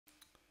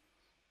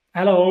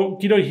Hello,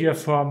 Guido here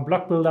from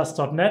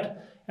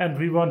blockbuilders.net, and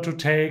we want to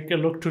take a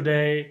look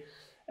today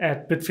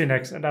at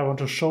Bitfinex, and I want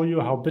to show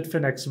you how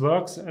Bitfinex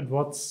works and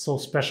what's so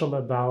special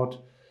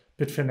about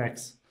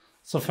Bitfinex.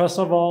 So first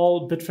of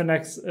all,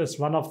 Bitfinex is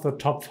one of the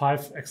top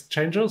 5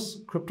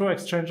 exchanges, crypto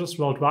exchanges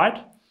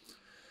worldwide,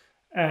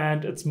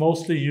 and it's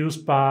mostly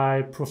used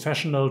by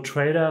professional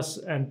traders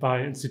and by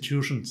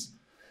institutions.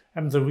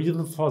 And the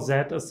reason for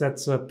that is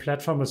that the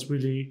platform is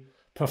really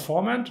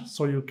performant,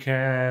 so you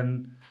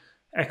can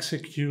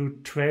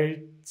execute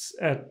trades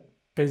at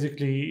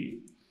basically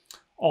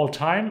all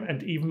time,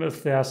 and even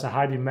if there's a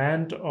high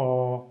demand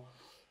or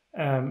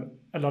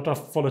a lot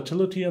of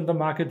volatility in the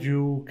market,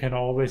 you can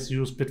always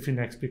use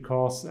Bitfinex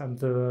because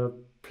the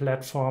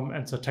platform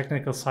and the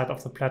technical side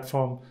of the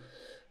platform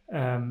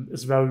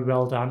is very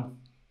well done.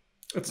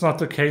 It's not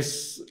the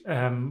case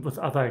with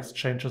other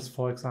exchanges,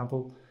 for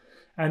example.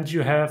 And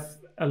you have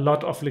a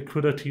lot of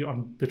liquidity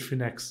on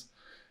Bitfinex.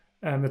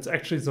 It's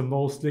actually the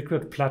most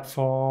liquid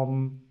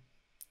platform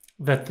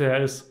that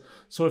there is.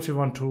 So if you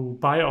want to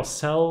buy or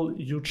sell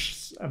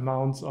huge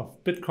amounts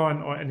of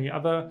Bitcoin or any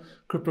other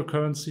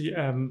cryptocurrency,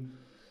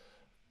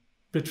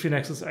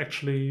 Bitfinex is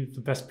actually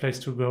the best place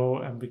to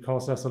go,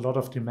 because there's a lot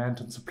of demand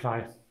and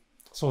supply.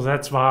 So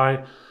that's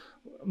why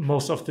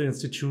most of the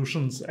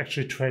institutions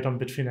actually trade on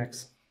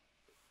Bitfinex.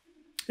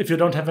 If you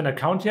don't have an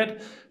account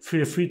yet,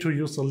 feel free to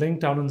use the link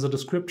down in the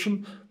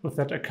description. With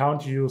that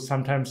account, you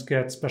sometimes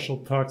get special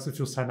perks if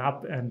you sign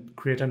up and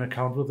create an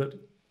account with it.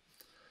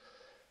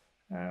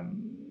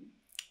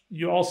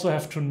 You also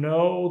have to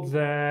know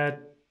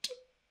that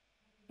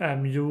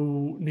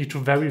you need to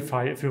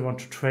verify if you want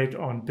to trade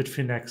on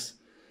Bitfinex.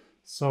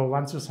 So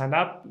once you sign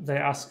up, they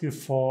ask you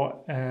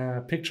for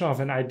a picture of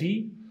an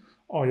ID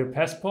or your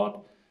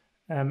passport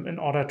in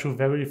order to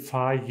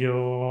verify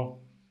your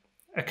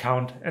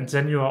account. And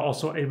then you are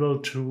also able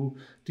to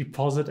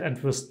deposit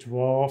and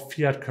withdraw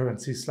fiat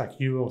currencies like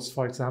euros,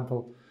 for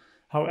example.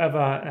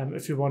 However,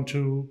 if you want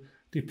to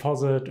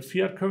deposit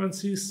fiat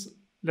currencies,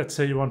 let's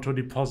say you want to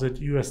deposit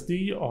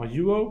USD or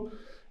euro,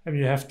 and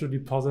you have to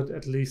deposit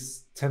at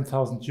least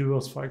 10,000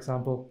 euros, for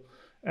example,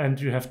 and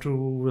you have to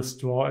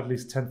withdraw at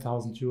least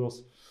 10,000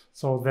 euros.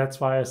 So that's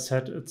why I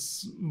said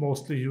it's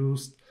mostly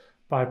used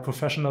by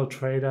professional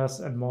traders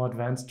and more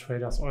advanced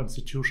traders or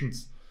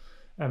institutions,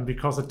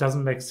 because it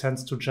doesn't make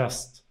sense to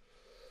just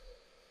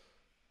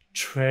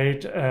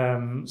trade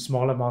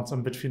small amounts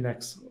on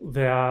Bitfinex.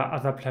 There are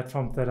other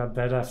platforms that are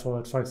better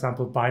for it. For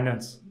example,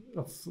 Binance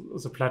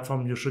is a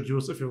platform you should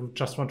use if you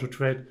just want to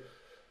trade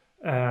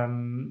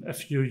a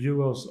few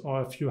euros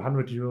or a few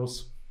hundred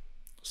euros.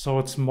 So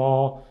it's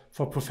more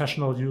for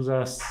professional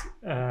users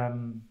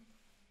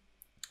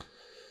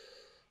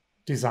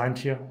designed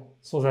here.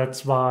 So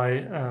that's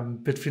why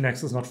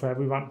Bitfinex is not for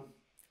everyone.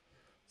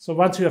 So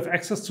once you have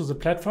access to the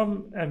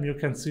platform, you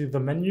can see the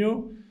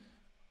menu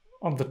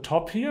on the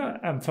top here.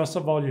 First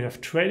of all, you have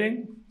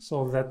trading.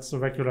 So that's the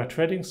regular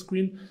trading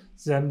screen.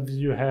 Then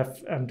you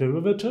have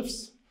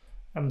derivatives.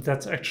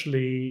 That's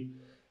actually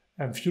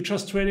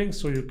futures trading.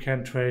 So you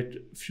can trade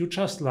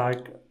futures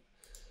like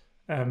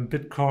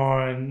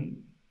Bitcoin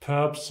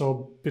perp,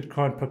 so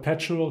Bitcoin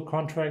perpetual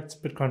contracts,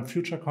 Bitcoin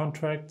future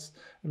contracts.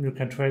 You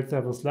can trade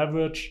there with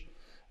leverage,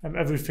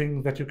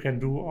 everything that you can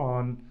do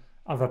on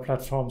other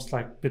platforms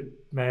like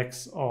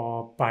BitMEX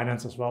or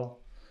Binance as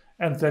well.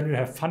 And then you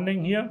have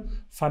funding here.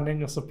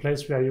 Funding is a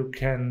place where you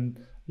can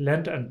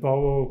lend and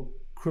borrow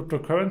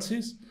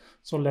cryptocurrencies.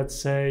 So let's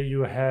say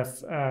you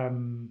have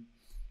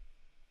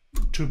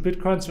 2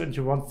 Bitcoins and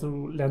you want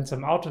to lend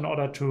them out in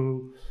order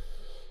to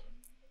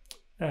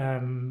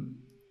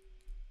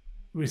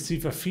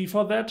receive a fee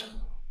for that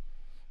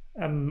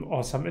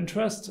or some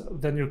interest,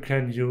 then you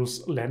can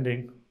use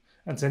lending.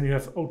 And then you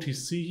have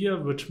OTC here,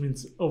 which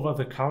means over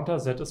the counter.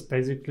 That is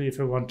basically if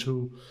you want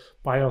to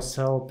buy or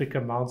sell big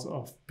amounts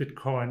of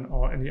Bitcoin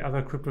or any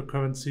other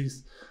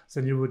cryptocurrencies,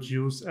 then you would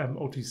use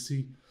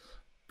OTC,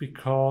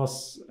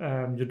 because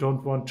you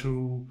don't want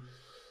to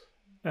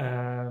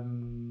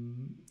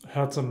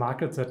hurt the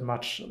market that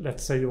much.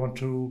 Let's say you want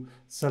to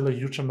sell a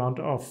huge amount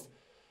of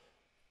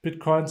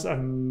Bitcoins,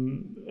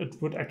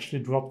 it would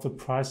actually drop the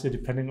price here,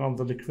 depending on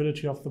the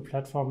liquidity of the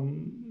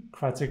platform,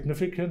 quite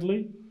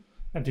significantly,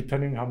 and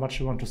depending how much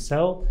you want to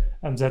sell.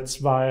 And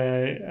that's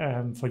why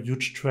for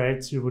huge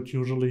trades, you would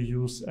usually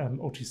use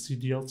OTC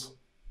deals.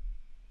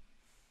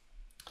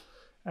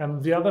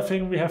 The other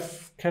thing we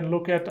can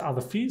look at are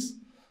the fees.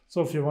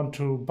 So if you want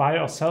to buy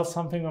or sell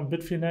something on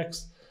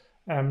Bitfinex,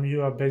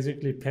 you are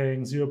basically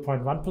paying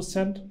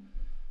 0.1%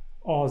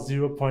 or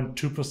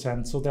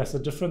 0.2%. So there's a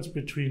difference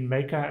between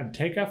maker and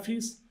taker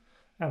fees.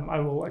 I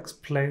will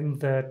explain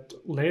that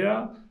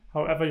later.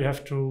 However, you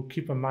have to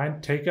keep in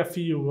mind taker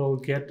fee you will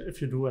get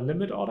if you do a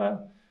limit order,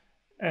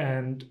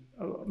 and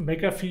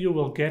maker fee you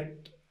will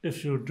get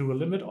if you do a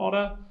limit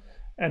order,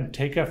 and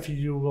taker fee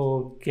you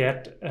will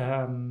get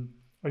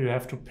or you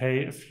have to pay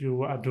if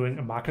you are doing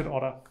a market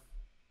order.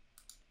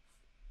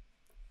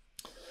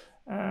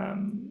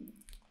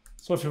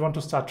 So if you want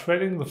to start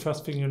trading, the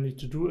first thing you need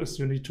to do is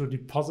you need to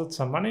deposit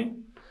some money.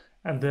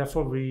 And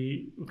therefore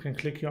we can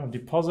click here on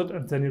deposit,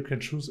 and then you can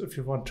choose if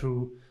you want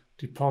to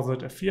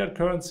deposit a fiat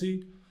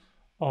currency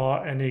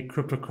or any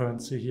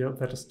cryptocurrency here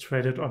that is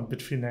traded on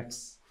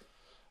Bitfinex,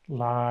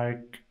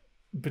 like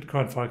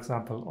Bitcoin, for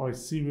example, or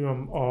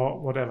Ethereum or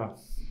whatever.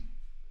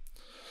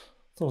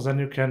 So then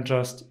you can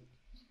just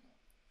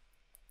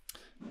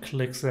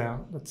click there.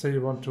 Let's say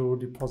you want to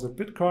deposit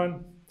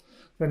Bitcoin.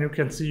 Then you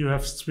can see you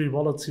have 3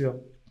 wallets here: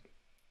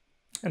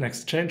 an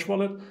exchange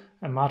wallet,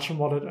 a margin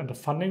wallet, and a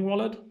funding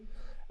wallet.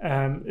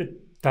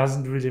 It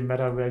doesn't really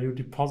matter where you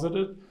deposit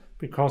it,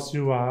 because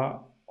you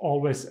are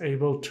always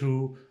able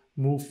to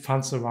move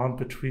funds around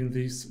between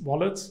these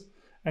wallets,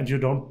 and you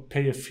don't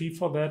pay a fee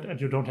for that, and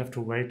you don't have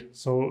to wait.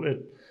 So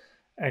it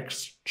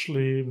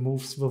actually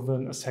moves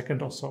within a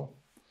second or so.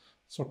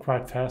 So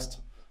quite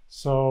fast.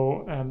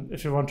 So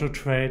if you want to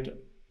trade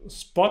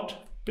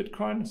spot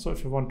Bitcoin, so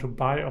if you want to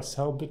buy or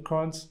sell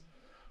Bitcoins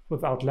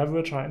without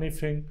leverage or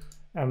anything,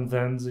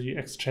 then the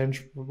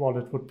exchange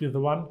wallet would be the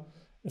one.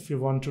 If you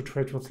want to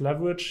trade with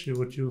leverage, you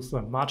would use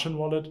the margin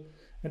wallet.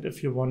 And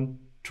if you want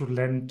to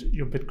lend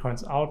your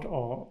Bitcoins out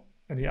or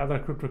any other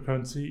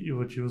cryptocurrency, you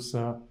would use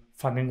the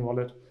funding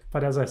wallet.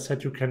 But as I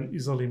said, you can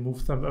easily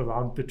move them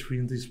around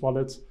between these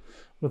wallets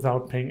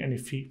without paying any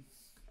fee.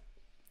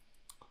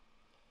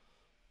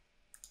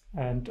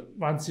 And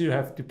once you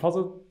have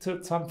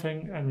deposited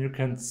something, you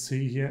can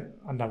see here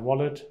under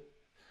wallet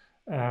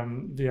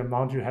the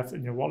amount you have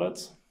in your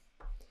wallets.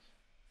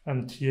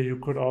 And here you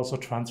could also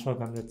transfer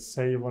them. Let's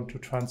say you want to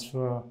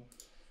transfer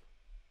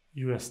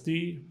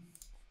USD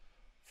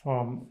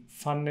from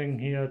funding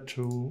here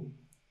to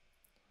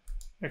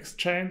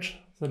exchange.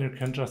 Then you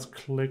can just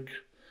click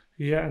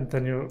here, and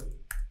then you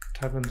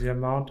type in the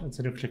amount, and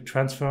then you click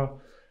transfer,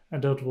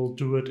 and it will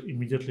do it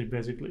immediately,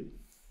 basically.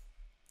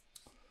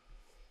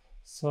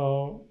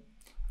 So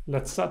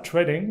let's start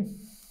trading.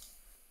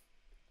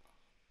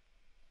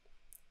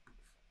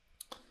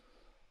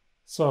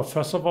 So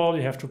first of all,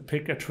 you have to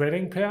pick a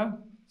trading pair.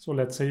 So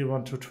let's say you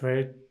want to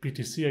trade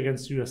BTC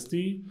against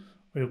USD,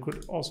 or you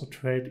could also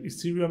trade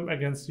Ethereum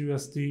against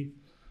USD.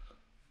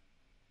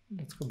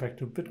 Let's go back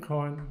to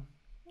Bitcoin,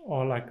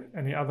 or like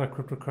any other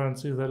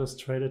cryptocurrency that is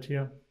traded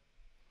here.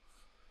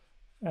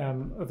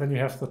 Then you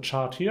have the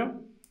chart here.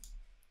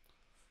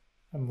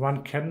 And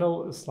one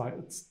candle is like,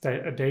 it's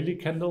a daily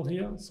candle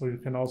here. So you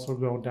can also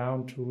go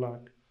down to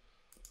like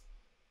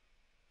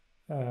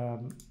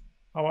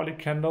hourly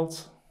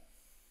candles.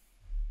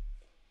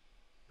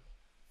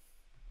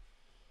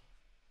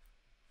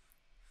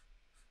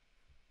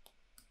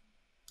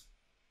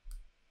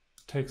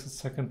 Takes a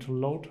second to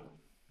load.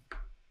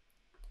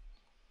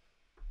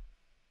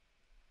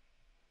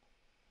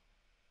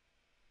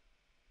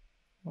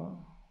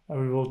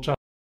 We will just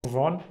move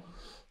on.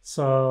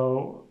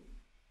 So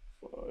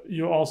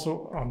you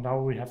also,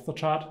 now we have the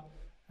chart.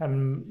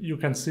 You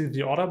can see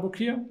the order book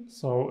here.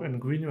 So in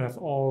green you have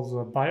all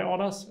the buy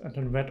orders, and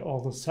in red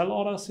all the sell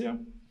orders here.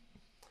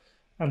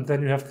 And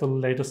then you have the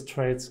latest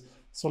trades.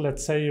 So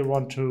let's say you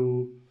want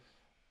to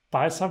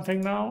buy something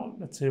now.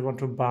 Let's say you want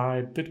to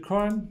buy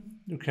Bitcoin.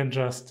 You can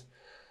just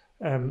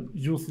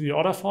use the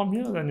order form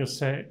here. Then you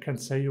can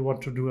say you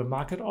want to do a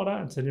market order,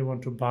 and then you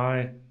want to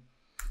buy,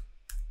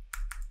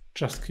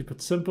 just keep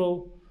it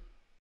simple,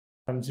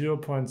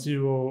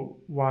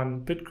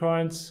 0.01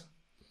 Bitcoins.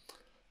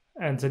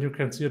 And then you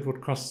can see it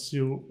would cost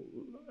you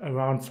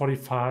around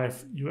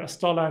 $45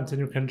 US, and then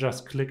you can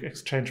just click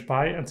exchange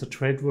buy, and the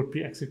trade would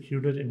be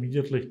executed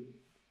immediately.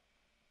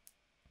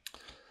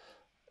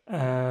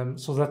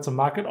 So that's a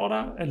market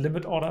order. A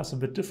limit order is a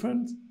bit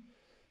different.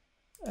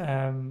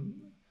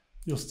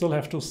 You still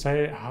have to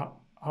say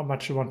how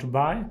much you want to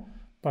buy,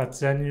 but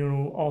then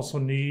you also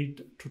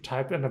need to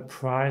type in a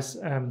price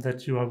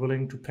that you are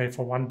willing to pay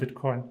for 1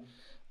 Bitcoin.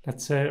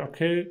 Let's say,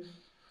 okay,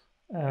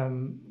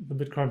 the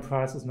Bitcoin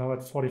price is now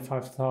at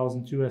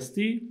 45,000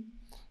 USD.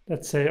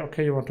 Let's say,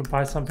 okay, you want to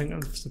buy something,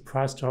 and if the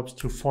price drops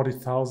to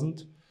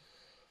 40,000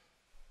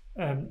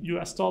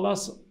 US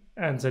dollars,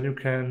 and then you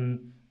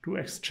can do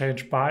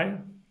exchange buy,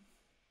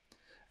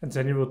 and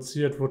then you would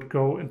see it would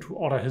go into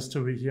order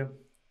history here.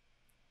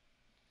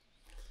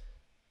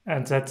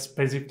 And that's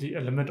basically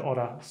a limit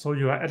order. So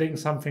you are adding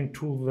something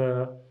to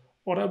the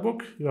order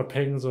book. You are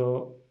paying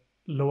the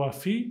lower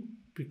fee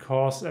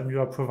because you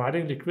are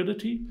providing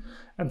liquidity,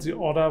 and the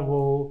order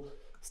will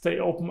stay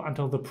open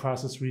until the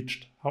price is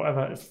reached.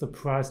 However, if the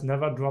price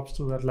never drops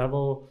to that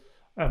level,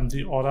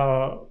 the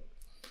order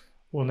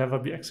will never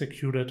be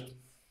executed.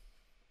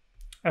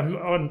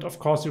 And of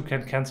course, you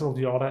can cancel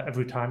the order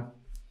every time.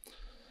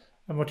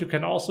 And what you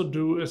can also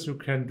do is you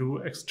can do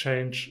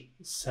exchange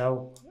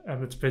sell.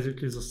 It's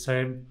basically the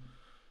same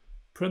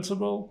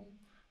principle.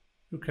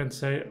 You can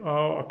say,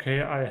 oh,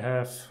 okay, I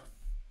have,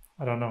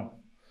 I don't know,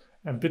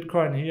 a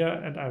Bitcoin here,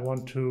 and I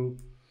want to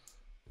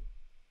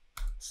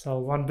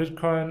sell 1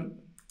 Bitcoin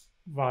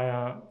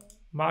via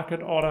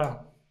market order.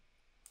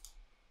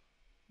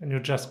 And you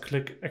just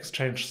click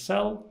exchange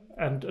sell,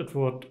 and it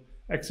would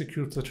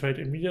execute the trade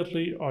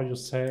immediately. Or you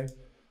say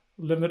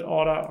limit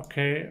order,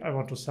 okay, I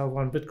want to sell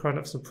 1 Bitcoin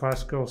if the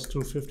price goes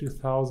to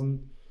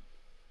 50,000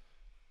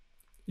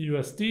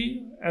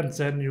 USD, and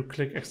then you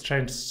click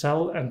exchange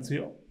sell, and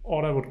the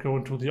order would go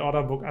into the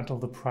order book until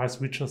the price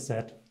reaches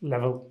that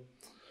level.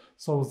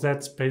 So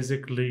that's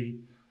basically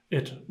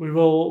it. We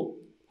will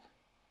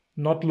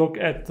not look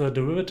at the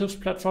derivatives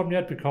platform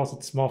yet because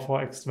it's more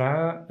for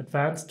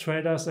advanced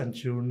traders and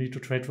you need to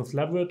trade with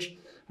leverage.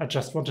 I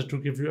just wanted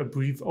to give you a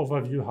brief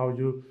overview how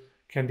you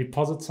can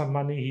deposit some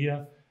money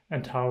here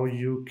and how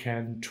you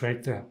can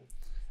trade there.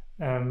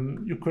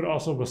 You could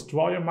also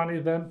withdraw your money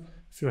then.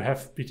 If you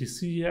have BTC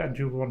here and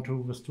you want to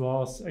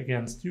withdraw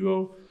against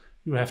Euro,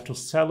 you have to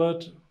sell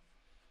it.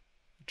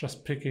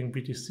 Just picking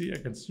BTC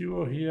against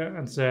Euro here,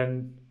 and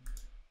then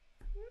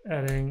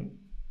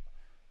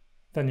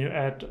then you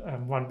add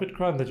 1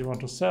 Bitcoin that you want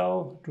to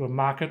sell, do a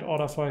market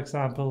order, for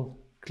example,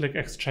 click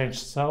exchange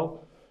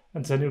sell,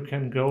 and then you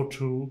can go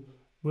to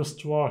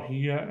withdraw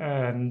here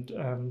and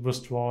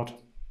withdraw it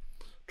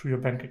to your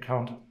bank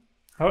account.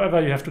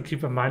 However, you have to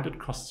keep in mind it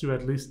costs you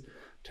at least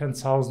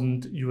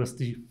 10,000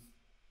 USD.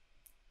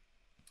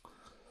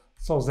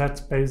 So that's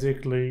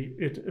basically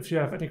it. If you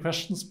have any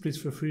questions, please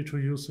feel free to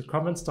use the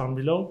comments down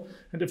below.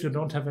 And if you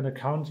don't have an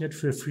account yet,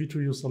 feel free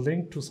to use the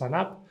link to sign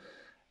up.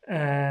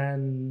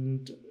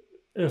 And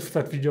if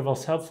that video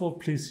was helpful,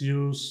 please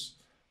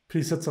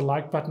hit the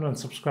like button and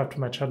subscribe to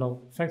my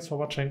channel. Thanks for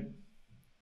watching.